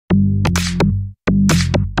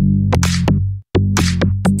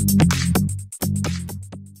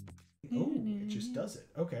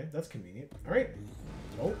Okay, that's convenient. All right.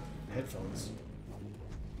 Oh, headphones.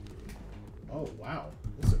 Oh, wow.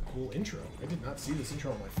 This is a cool intro. I did not see this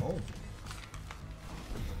intro on my phone.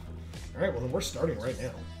 All right, well, then we're starting right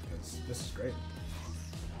now, because this is great.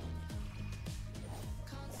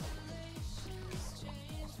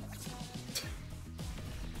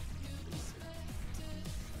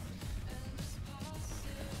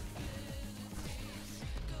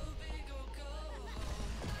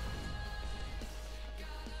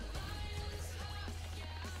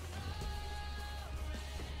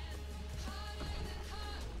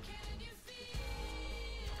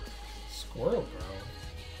 Squirrel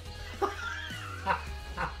Girl.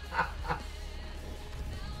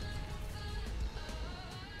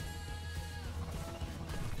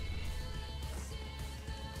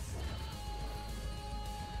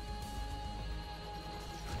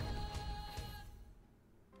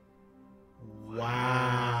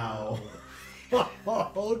 Wow.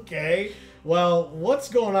 Okay. Well, what's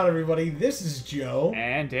going on, everybody? This is Joe.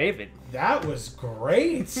 And David. That was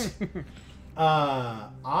great.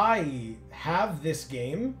 I have this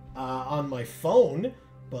game on my phone,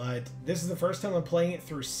 but this is the first time I'm playing it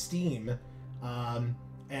through Steam.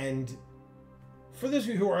 And for those of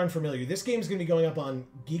you who are unfamiliar, this game is going to be going up on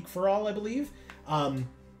Geek for All, I believe.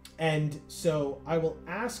 And so I will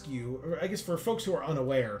ask you, or I guess for folks who are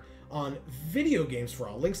unaware, on Video Games for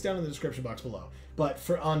All, links down in the description box below, but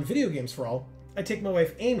on Video Games for All, I take my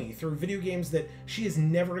wife Amy through video games that she has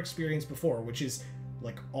never experienced before, which is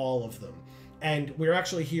like all of them. And we're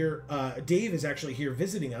actually here, Dave is actually here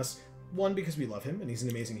visiting us, one, because we love him, and he's an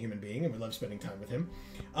amazing human being, and we love spending time with him.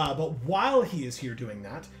 But while he is here doing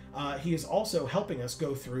that, he is also helping us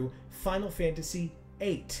go through Final Fantasy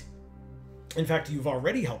VIII. In fact, you've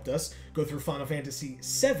already helped us go through Final Fantasy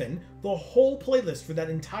VII. The whole playlist for that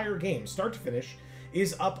entire game, start to finish,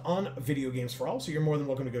 is up on Video Games for All, so you're more than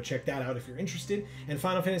welcome to go check that out if you're interested. And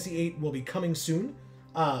Final Fantasy VIII will be coming soon.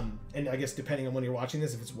 And I guess depending on when you're watching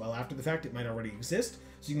this, if it's well after the fact, it might already exist.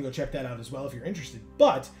 So you can go check that out as well if you're interested.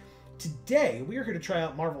 But today, we are here to try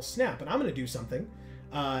out Marvel Snap, and I'm going to do something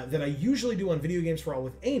that I usually do on Video Games for All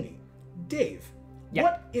with Amy. Dave, Yeah.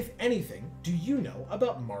 What, if anything, do you know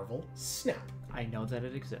about Marvel Snap? I know that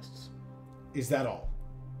it exists. Is that all?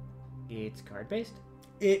 It's card-based,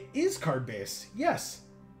 It is card-based, yes.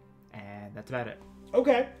 and that's about it.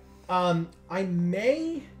 Okay. I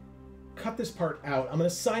may cut this part out. I'm going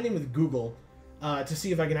to sign in with Google to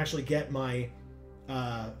see if I can actually get my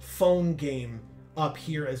phone game up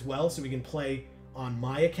here as well, so we can play on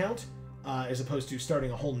my account as opposed to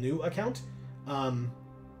starting a whole new account.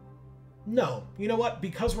 No, you know what?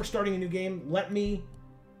 Because we're starting a new game, let me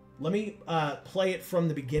play it from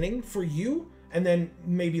the beginning for you, and then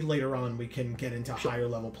maybe later on we can get into higher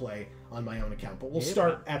level play on my own account. But we'll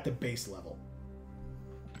start at the base level.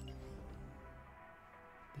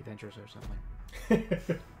 The Avengers or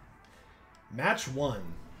something. Match 1.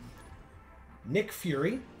 Nick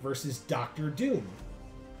Fury versus Doctor Doom.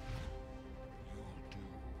 You'll do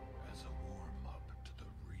as a warm-up to the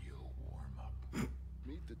real warm-up.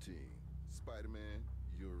 Meet the team. Spider-Man,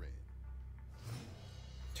 you're in.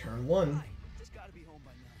 Turn 1. Just gotta be home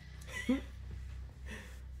by 9.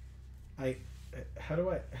 How do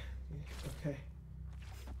I... Okay.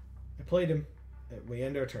 I played him. We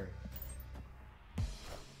end our turn.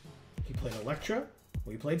 He played Elektra.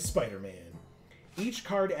 We played Spider-Man. Each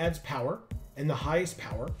card adds power, and the highest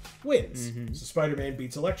power wins. Mm-hmm. So Spider-Man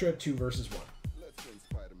beats Elektra 2 versus 1. Let's send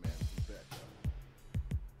Spider-Man some backup.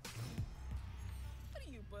 What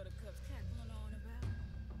are you buttercups cackling on about?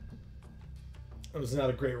 That was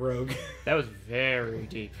not a great rogue. That was very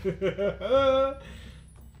deep. Hi,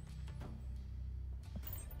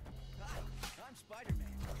 I'm Spider-Man.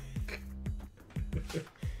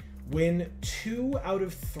 Win 2 out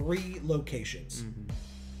of 3 locations. Mm-hmm.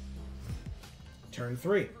 Turn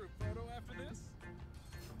 3. Photo after this?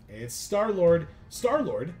 It's Star-Lord.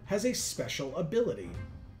 Star-Lord has a special ability.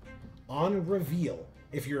 On reveal,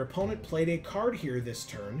 if your opponent played a card here this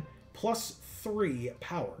turn, plus 3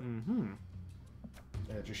 power. Mm-hmm.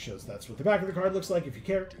 And it just shows that's what the back of the card looks like if you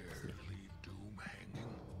care. Deadly doom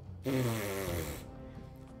hanging.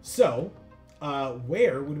 So,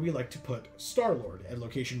 where would we like to put Star-Lord? At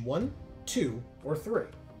location 1, 2, or 3?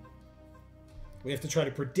 We have to try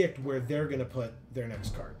to predict where they're going to put their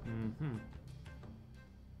next card. Mm-hmm.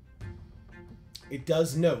 It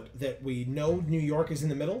does note that we know New York is in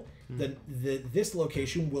the middle. This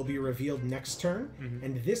location will be revealed next turn,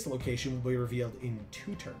 and this location will be revealed in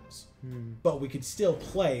 2 turns. But we could still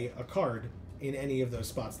play a card in any of those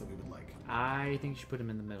spots that we would like. I think you should put him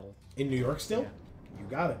in the middle. In New York still? Yeah. You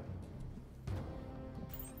got it.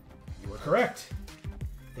 You were correct.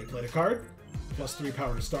 They played a card. +3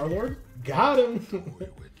 power to Star-Lord. Got him! Toy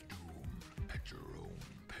with doom at your own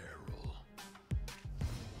peril.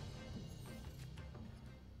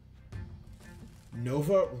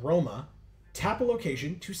 Nova Roma. Tap a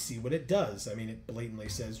location to see what it does. I mean, it blatantly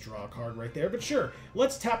says draw a card right there, but sure.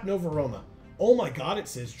 Let's tap Nova Roma. Oh my god, it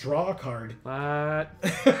says draw a card. What?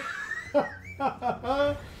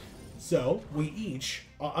 So, we each,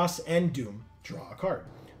 us and Doom, draw a card.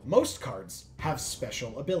 Most cards have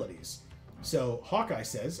special abilities. So, Hawkeye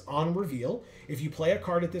says, on reveal, if you play a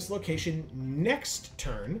card at this location next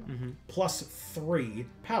turn, +3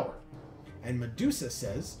 power. And Medusa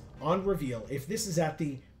says, on reveal, if this is at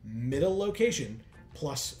the middle location,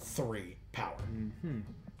 +3 power.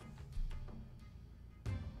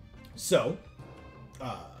 So,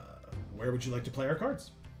 where would you like to play our cards?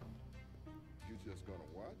 You just gonna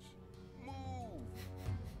watch?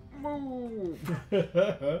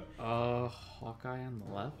 Hawkeye on the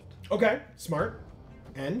left. Okay, smart.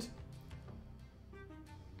 And?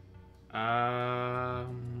 I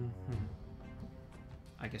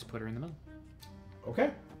guess put her in the middle.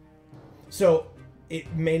 Okay. So,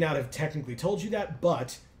 it may not have technically told you that,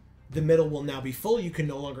 but the middle will now be full. You can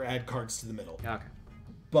no longer add cards to the middle. Okay.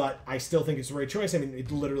 But I still think it's the right choice. I mean, it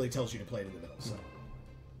literally tells you to play it in the middle, so.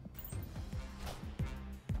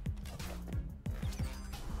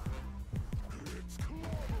 It's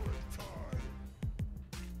clobbering time.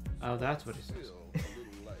 Oh, that's what he says. Still a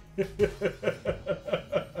little late.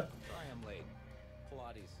 Sorry I'm late.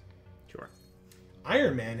 Pilates. Sure.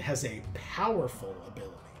 Iron Man has a powerful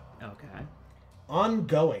ability. Okay.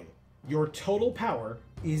 Ongoing. Your total power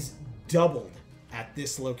is doubled at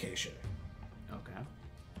this location. Okay.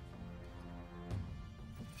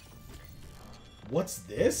 What's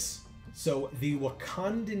this? So the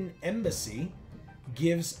Wakandan Embassy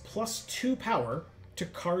gives +2 power to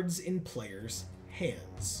cards in players'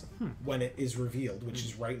 hands when it is revealed, which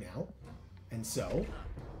is right now. And so, Would you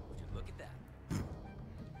look at that?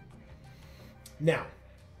 now,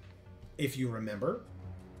 if you remember,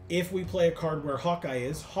 if we play a card where Hawkeye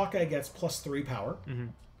is, Hawkeye gets +3 power.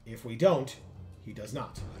 If we don't, he does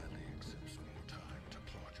not. Gladly accepts more time to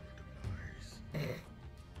plot your demise.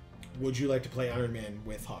 Would you like to play Iron Man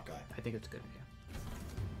with Hawkeye? I think it's a good idea.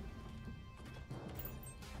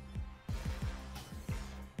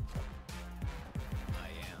 I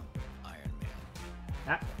am Iron Man.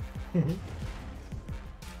 Ah.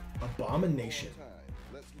 Abomination. Time.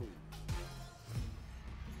 Let's move.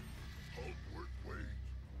 Upward way.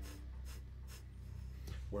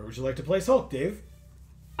 Where would you like to place Hulk, Dave?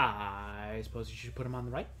 I suppose you should put him on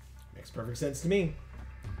the right. Makes perfect sense to me.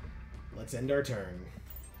 Let's end our turn.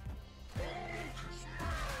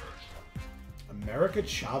 America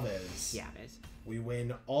Chavez. Yeah, it is. We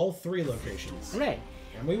win all 3 locations. Hooray!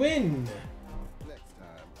 And we win! Next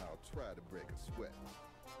time, I'll try to break a sweat.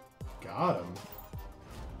 Got him.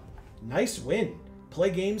 Nice win. Play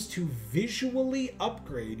games to visually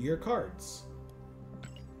upgrade your cards.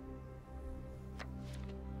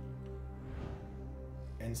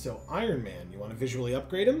 And so Iron Man, you want to visually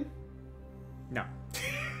upgrade him? No.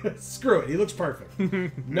 Screw it, he looks perfect.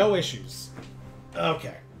 No issues.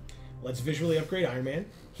 Okay. Let's visually upgrade Iron Man.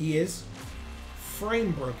 He is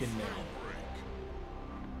frame broken now.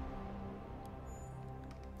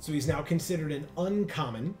 So he's now considered an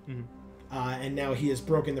uncommon. And now he has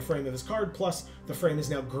broken the frame of his card, plus the frame is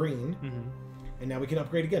now green. And now we can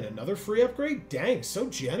upgrade again. Another free upgrade? Dang, so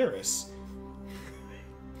generous.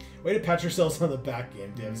 Way to pat yourselves on the back,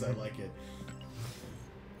 game devs. I like it.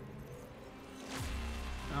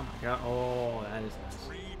 Oh my god. Oh, that is nice.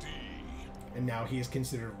 3D. And now he is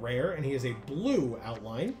considered rare, and he has a blue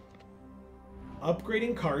outline.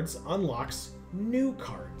 Upgrading cards unlocks new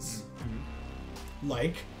cards.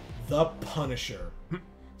 Like the Punisher.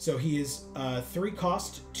 So he is 3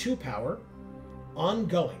 cost, 2 power,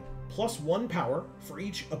 ongoing, +1 power for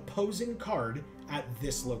each opposing card at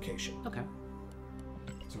this location. Okay.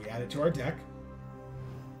 So we add it to our deck.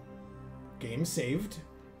 Game saved.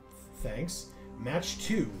 Thanks. Match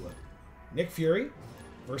 2. Nick Fury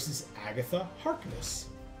versus Agatha Harkness.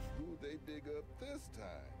 Who they dig up this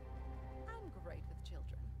time? I'm great with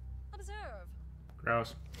children. Observe.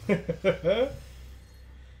 Gross.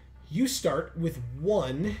 You start with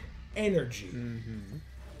 1 energy.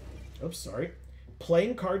 Oops, sorry.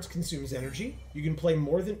 Playing cards consumes energy. You can play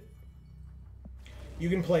more than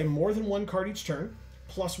 1 card each turn,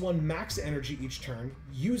 +1 max energy each turn.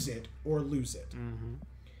 Use it or lose it.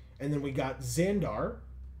 And then we got Xandar.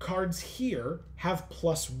 Cards here have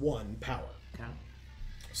 +1 power. Okay.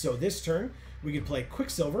 So this turn, we could play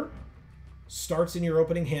Quicksilver. Starts in your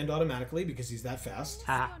opening hand automatically because he's that fast.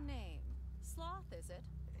 Ha. Your name? Sloth, is it?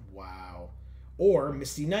 Wow. Or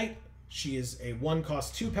Misty Knight. She is a 1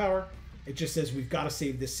 cost 2 power. It just says we've got to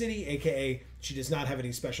save this city, aka she does not have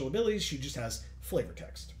any special abilities. She just has flavor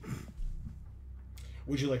text.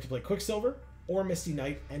 Would you like to play Quicksilver or Misty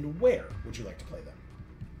Knight, and where would you like to play them?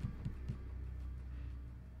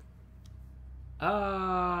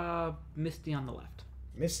 Misty on the left.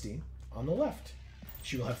 Misty on the left.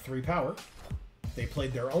 She will have 3 power. They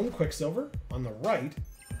played their own Quicksilver on the right.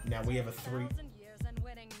 Now we have a 3. 1,000 years and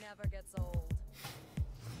winning never gets old.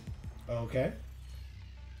 Okay.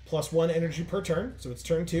 +1 energy per turn, so it's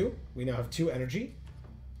turn 2. We now have 2 energy.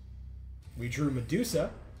 We drew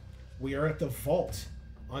Medusa. We are at the vault.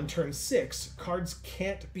 On turn 6, cards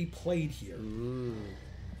can't be played here. Ooh.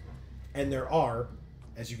 And there are,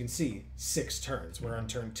 as you can see, 6 turns. We're on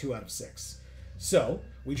turn 2 out of 6. So,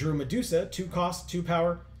 we drew Medusa, 2 cost, 2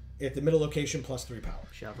 power, at the middle location, +3 power.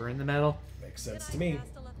 Shove her in the middle. Makes sense Did to I me.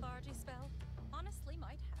 cast a lethargy spell? Honestly,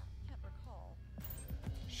 might have. Can't recall.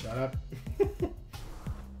 Shut up.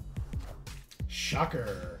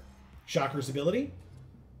 Shocker. Shocker's ability.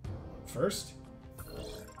 First,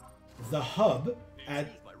 the hub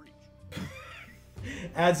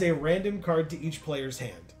adds a random card to each player's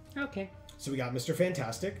hand. Okay. So we got Mr.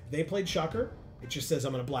 Fantastic. They played Shocker. It just says,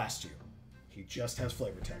 I'm going to blast you. He just has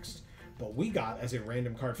flavor text. But we got, as a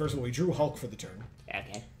random card, first of all, we drew Hulk for the turn.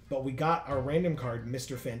 Okay. But we got our random card,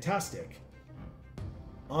 Mr. Fantastic.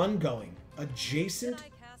 Ongoing. Did Adjacent. I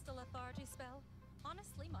cast a lethargy spell?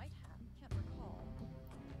 Honestly, might have. Can't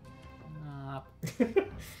recall.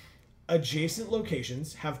 Adjacent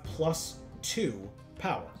locations have +2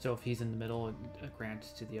 power. So if he's in the middle, it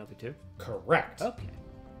grants to the other 2? Correct. Okay.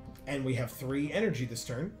 And we have 3 energy this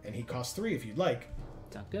turn, and he costs 3 if you'd like.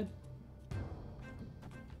 Sounds good.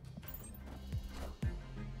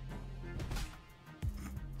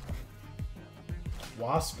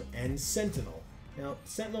 Wasp and Sentinel. Now,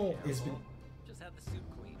 Sentinel has been... Just have the suit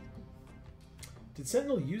cleaned. Did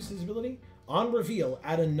Sentinel use his ability? On reveal,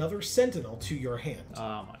 add another Sentinel to your hand.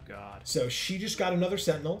 Oh my god. So she just got another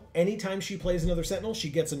Sentinel. Anytime she plays another Sentinel, she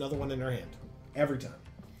gets another one in her hand. Every time.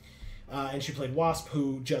 And she played Wasp,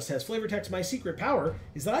 who just has flavor text. My secret power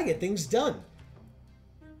is that I get things done.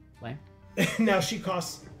 Lame. Now she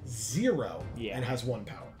costs 0 Yeah. and has 1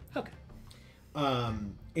 power. Okay.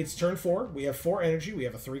 It's turn 4. We have 4 energy. We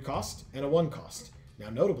have a 3 cost and a 1 cost. Now,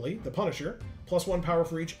 notably, the Punisher, +1 power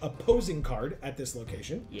for each opposing card at this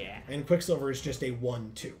location. Yeah. And Quicksilver is just a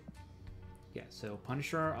 1/2. Yeah, so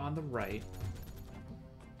Punisher on the right.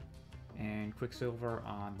 And Quicksilver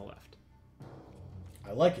on the left.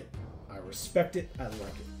 I like it. I respect it. I like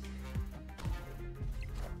it.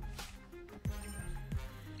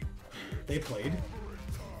 They played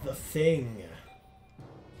The Thing.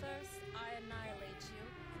 First, I annihilate you.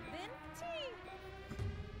 Then tea.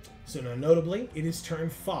 So now, notably, it is turn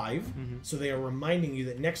 5, so they are reminding you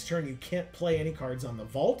that next turn you can't play any cards on the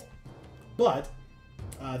vault, but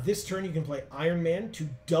this turn you can play Iron Man to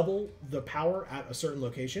double the power at a certain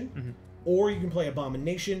location, or you can play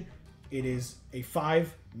Abomination. It is a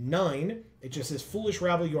 5/9. It just says, Foolish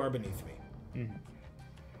rabble, you are beneath me.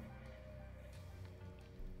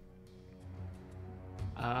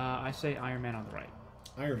 I say Iron Man on the right.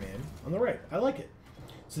 Iron Man on the right. I like it.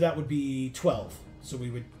 So that would be 12. So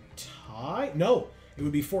we would tie... No, it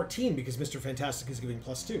would be 14 because Mr. Fantastic is giving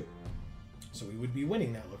 +2. So we would be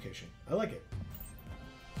winning that location. I like it.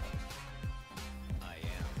 I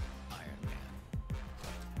am Iron Man.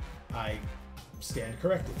 I stand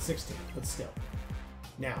corrected. 16, but still.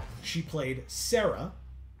 Now, she played Sarah.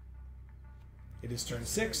 It is turn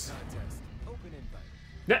 6. Contest. Open invite.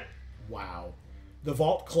 Yeah. Wow. The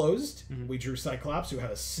vault closed. We drew Cyclops, who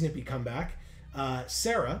had a snippy comeback.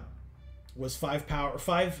 Sarah was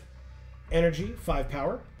 5 energy, 5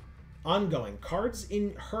 power. Ongoing. Cards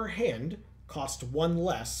in her hand cost 1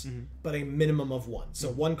 less, but a minimum of 1.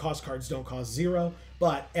 So 1 cost cards don't cost 0,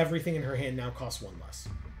 but everything in her hand now costs 1 less.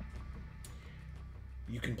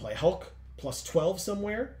 You can play Hulk +12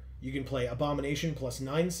 somewhere. You can play Abomination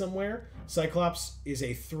 +9 somewhere. Cyclops is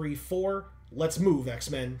a 3/4. Let's move,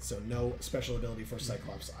 X-Men. So no special ability for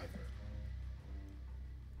Cyclops either.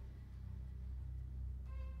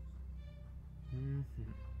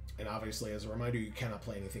 And obviously, as a reminder, you cannot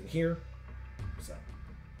play anything here. So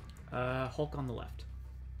Hulk on the left.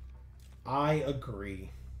 I agree.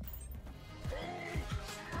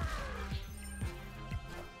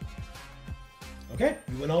 Okay,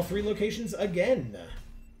 you win all 3 locations again.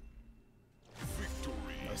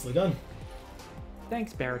 Victory. Nicely done.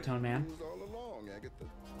 Thanks, Baritone Man. It was all along,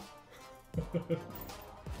 Agatha.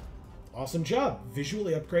 Awesome job.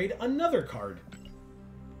 Visually upgrade another card.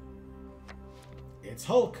 It's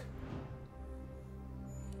Hulk.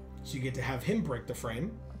 So you get to have him break the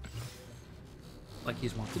frame. Like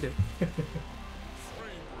he's wont to do.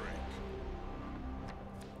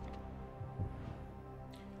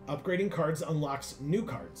 Upgrading cards unlocks new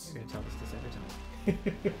cards. You're gonna tell us this every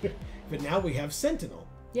time. But now we have Sentinel.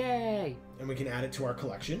 Yay! And we can add it to our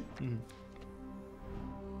collection.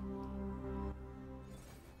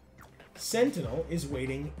 Sentinel is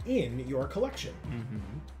waiting in your collection.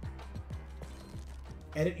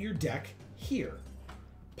 Edit your deck here.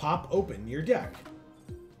 Pop open your deck.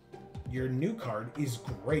 Your new card is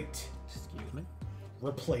great. Excuse me.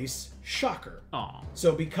 Replace Shocker. Aw.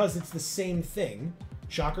 So because it's the same thing,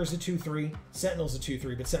 Shocker's a 2/3, Sentinel's a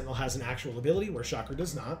 2/3, but Sentinel has an actual ability where Shocker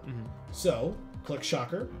does not. So, click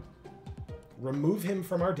Shocker, remove him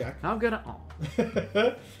from our deck, I'm gonna. Oh.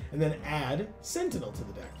 and then add Sentinel to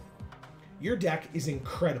the deck. Your deck is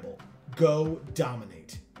incredible. Go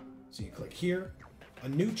dominate. So you click here. A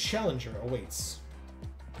new challenger awaits.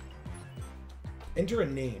 Enter a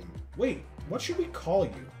name. Wait, what should we call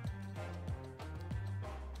you?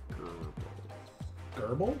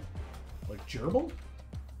 Gerbil? Like gerbil?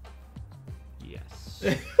 Yes.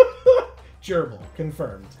 Gerbil,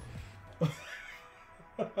 confirmed.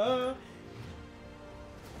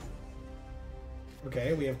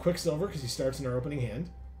 Okay, we have Quicksilver because he starts in our opening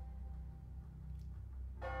hand.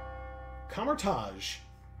 Camartage.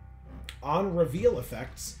 On reveal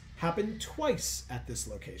effects happen twice at this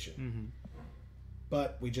location.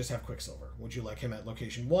 But we just have Quicksilver. Would you like him at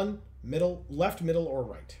location 1, middle, left, middle, or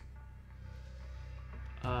right?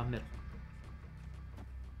 Middle.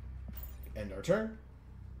 End our turn.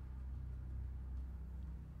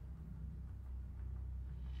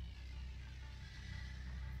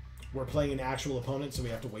 We're playing an actual opponent, so we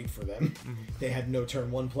have to wait for them. They had no turn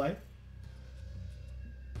 1 play.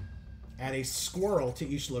 Add a squirrel to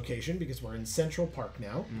each location because we're in Central Park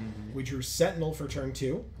now. We drew Sentinel for turn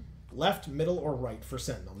 2. Left, middle, or right for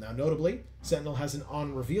Sentinel. Now, notably, Sentinel has an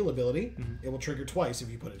on-reveal ability. It will trigger twice if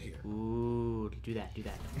you put it here. Ooh, do that, do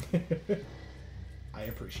that. I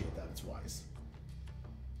appreciate that. It's wise.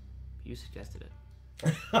 You suggested it.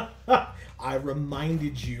 I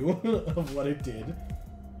reminded you of what it did.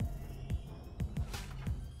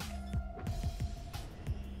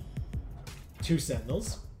 Two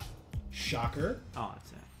Sentinels. Shocker. Oh,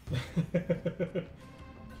 that's it.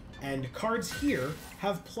 And cards here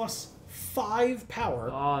have +5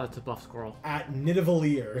 power Oh, that's a buff squirrel. at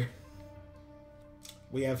Nidavellir.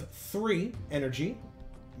 We have 3 energy.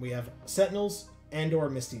 We have Sentinels and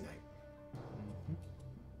or Misty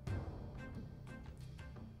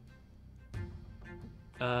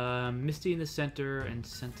Knight. Misty in the center and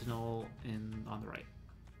Sentinel on the right.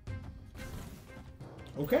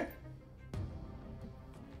 Okay.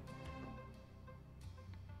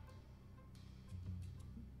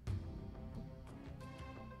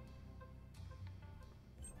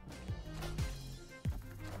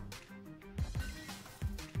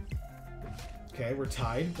 Okay, we're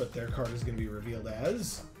tied, but their card is going to be revealed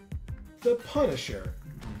as the Punisher.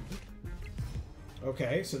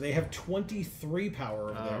 Okay, so they have 23 power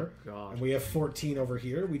over there, God. and we have 14 over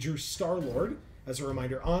here. We drew Star-Lord. As a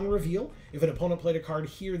reminder, on reveal, if an opponent played a card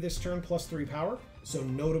here this turn, +3 power. So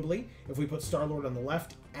notably, if we put Star-Lord on the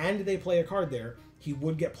left and they play a card there, he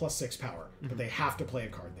would get +6 power. But they have to play a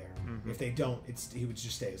card there. If they don't, he would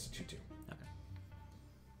just stay as a 2/2. Okay.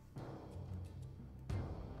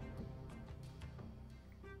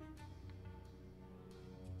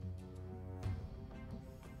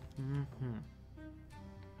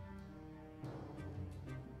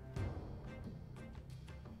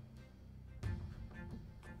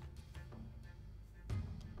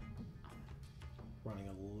 Running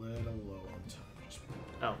a little low on time. Just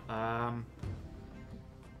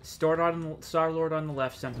Star-Lord on the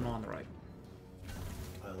left, Sentinel on the right.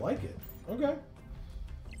 I like it. Okay.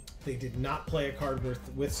 They did not play a card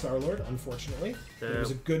with Star-Lord, unfortunately. It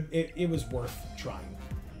was a good... It was worth trying.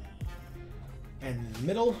 And in the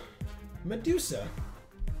middle, Medusa.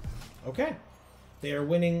 Okay. They are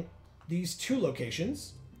winning these 2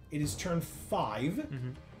 locations. It is turn 5.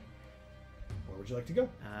 Where would you like to go?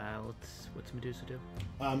 What's Medusa do?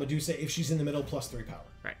 Medusa, if she's in the middle, +3 power.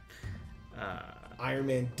 Right. Iron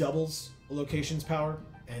Man doubles a location's power,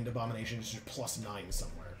 and Abomination is just +9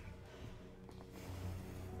 somewhere.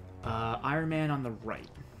 Iron Man on the right.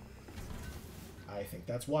 I think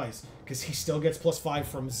that's wise, because he still gets +5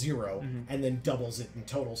 from 0, and then doubles it in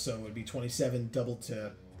total, so it would be 27 doubled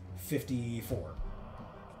to 54.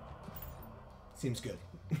 Seems good.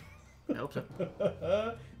 I hope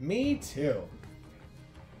so. Me too.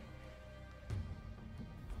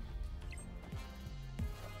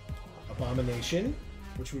 Abomination,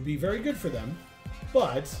 which would be very good for them,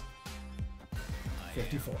 but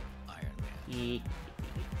 54. Iron Man. Eek.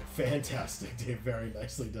 Fantastic, Dave. Very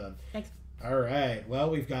nicely done. Thanks. All right. Well,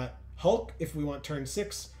 we've got Hulk if we want turn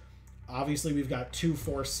 6. Obviously, we've got 2,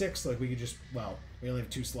 4, 6. Like, we could just... Well, we only have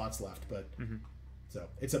 2 slots left, but... So,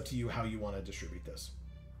 it's up to you how you want to distribute this.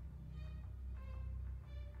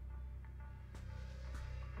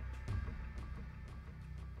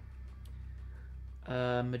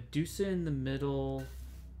 Medusa in the middle,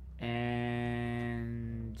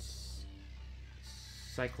 and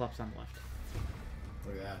Cyclops on the left.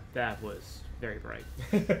 Look at That was very bright.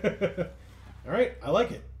 that. All right. I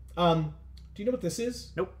like it. Do you know what this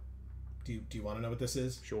is? Nope. Do you want to know what this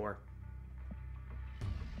is? Sure.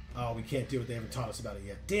 Oh, we can't do it. They haven't taught us about it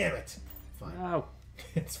yet. Damn it. Fine. Oh.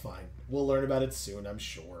 It's fine. We'll learn about it soon, I'm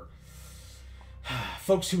sure.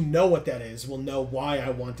 Folks who know what that is will know why I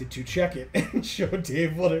wanted to check it and show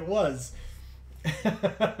Dave what it was.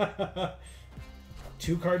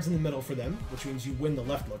 2 cards in the middle for them, which means you win the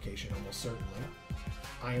left location, almost certainly.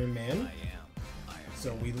 Iron Man. I am Iron Man.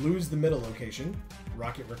 So we lose the middle location.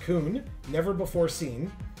 Rocket Raccoon, never before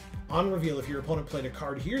seen. On reveal, if your opponent played a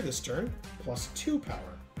card here this turn, plus 2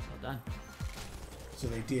 power. Well done. So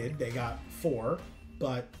they did. They got 4,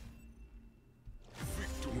 but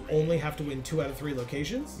you only have to win 2 out of 3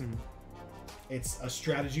 locations. It's a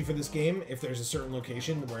strategy for this game. If there's a certain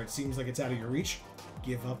location where it seems like it's out of your reach,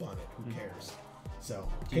 give up on it. Who cares? So,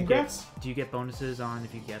 congrats. Do you get bonuses on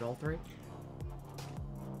if you get all 3?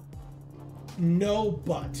 No,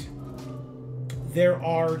 but there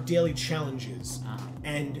are daily challenges,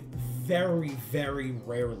 and very, very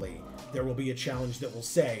rarely there will be a challenge that will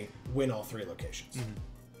say win all 3 locations.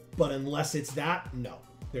 But unless it's that, no.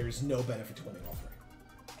 There's no benefit to winning all 3.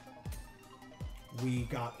 We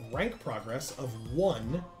got rank progress of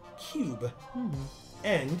 1 cube.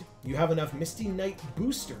 And you have enough Misty Knight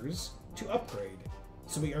boosters to upgrade.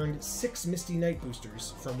 So we earned 6 Misty Knight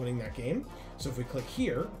boosters from winning that game. So if we click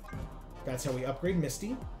here, that's how we upgrade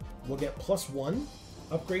Misty. We'll get +1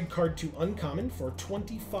 upgrade card to uncommon for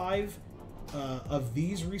 25 of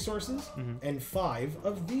these resources and 5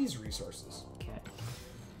 of these resources. Okay.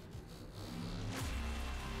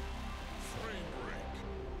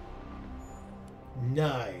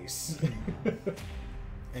 Nice.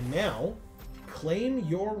 And now, claim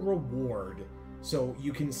your reward. So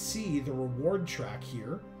you can see the reward track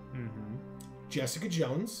here. Jessica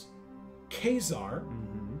Jones, Kazar,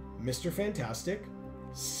 Mr. Fantastic,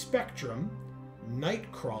 Spectrum,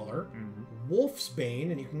 Nightcrawler,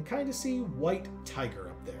 Wolfsbane, and you can kind of see White Tiger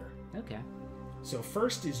up there. Okay. So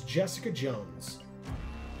first is Jessica Jones.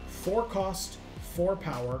 4 cost, 4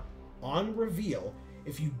 power, on reveal.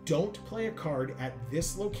 If you don't play a card at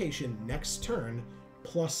this location next turn,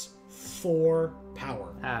 +4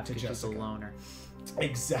 power to She's Jessica. a loner.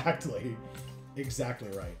 Exactly. Exactly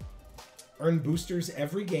right. Earn boosters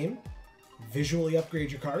every game. Visually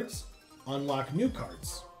upgrade your cards. Unlock new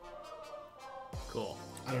cards. Cool.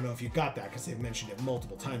 I don't know if you got that because they've mentioned it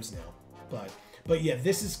multiple times now. But yeah,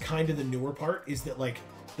 this is kind of the newer part, is that like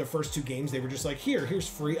the first 2 games, they were just like, here's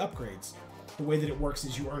free upgrades. The way that it works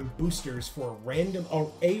is you earn boosters for a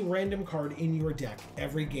random card in your deck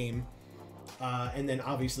every game. And then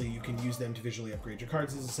obviously you can use them to visually upgrade your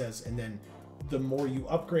cards, as it says. And then the more you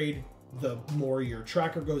upgrade, the more your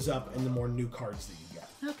tracker goes up and the more new cards that you get.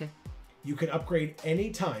 Okay. You can upgrade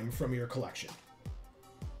any time from your collection.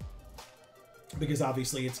 Because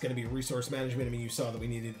obviously it's going to be resource management. I mean, you saw that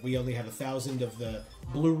we only had 1,000 of the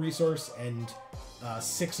blue resource and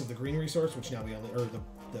 6 of the green resource, which now we only, or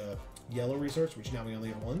the yellow resource, which now we only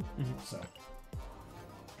have 1. So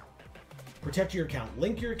protect your account.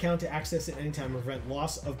 Link your account to access it anytime, prevent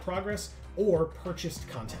loss of progress or purchased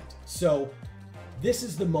content. So this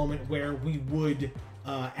is the moment where we would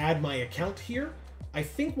add my account here. I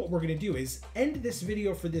think what we're going to do is end this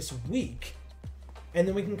video for this week, and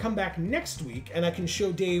then we can come back next week and I can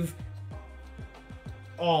show Dave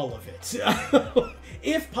all of it.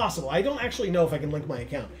 If possible. I don't actually know if I can link my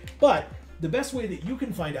account, but the best way that you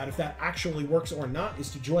can find out if that actually works or not is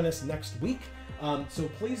to join us next week. So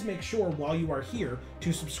please make sure while you are here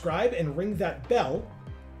to subscribe and ring that bell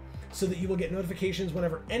so that you will get notifications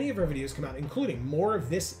whenever any of our videos come out, including more of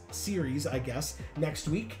this series, I guess, next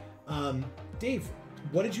week. Dave,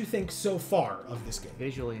 what did you think so far of this game?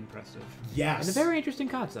 Visually impressive. Yes. And a very interesting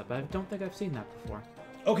concept. I don't think I've seen that before.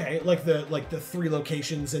 Okay, like the 3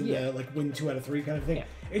 locations and Yeah. the like win 2 out of 3 kind of thing. Yeah.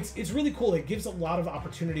 It's really cool. It gives a lot of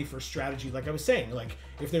opportunity for strategy. Like I was saying, like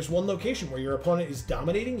if there's one location where your opponent is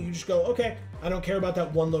dominating, you just go, okay, I don't care about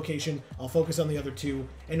that one location. I'll focus on the other 2,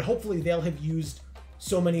 and hopefully they'll have used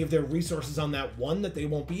so many of their resources on that one that they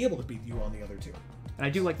won't be able to beat you on the other 2. And I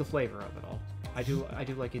do like the flavor of it all. I do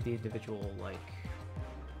like the individual like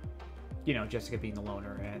you know, Jessica being the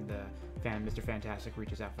loner and Mr. Fantastic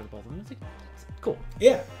reaches out for the both of them. It's like, it's cool.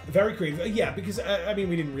 Yeah, very creative. Yeah, because, I mean,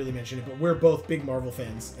 we didn't really mention it, but we're both big Marvel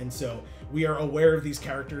fans, and so we are aware of these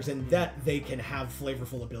characters and that they can have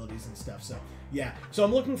flavorful abilities and stuff. So, yeah. So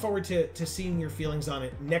I'm looking forward to seeing your feelings on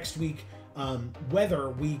it next week,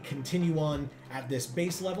 whether we continue on at this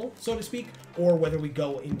base level, so to speak, or whether we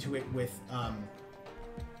go into it with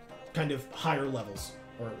kind of higher levels,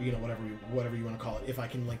 or, you know, whatever you want to call it, if I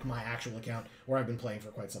can link my actual account where I've been playing for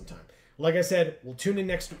quite some time. Like I said, we'll tune in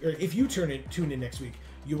next, or if you tune in next week,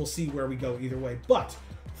 you will see where we go either way. But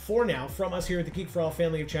for now, from us here at the Geek for All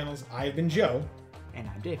family of channels, I have been Joe. And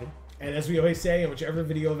I'm David. And as we always say, in whichever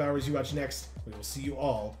video of ours you watch next, we will see you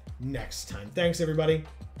all next time. Thanks, everybody.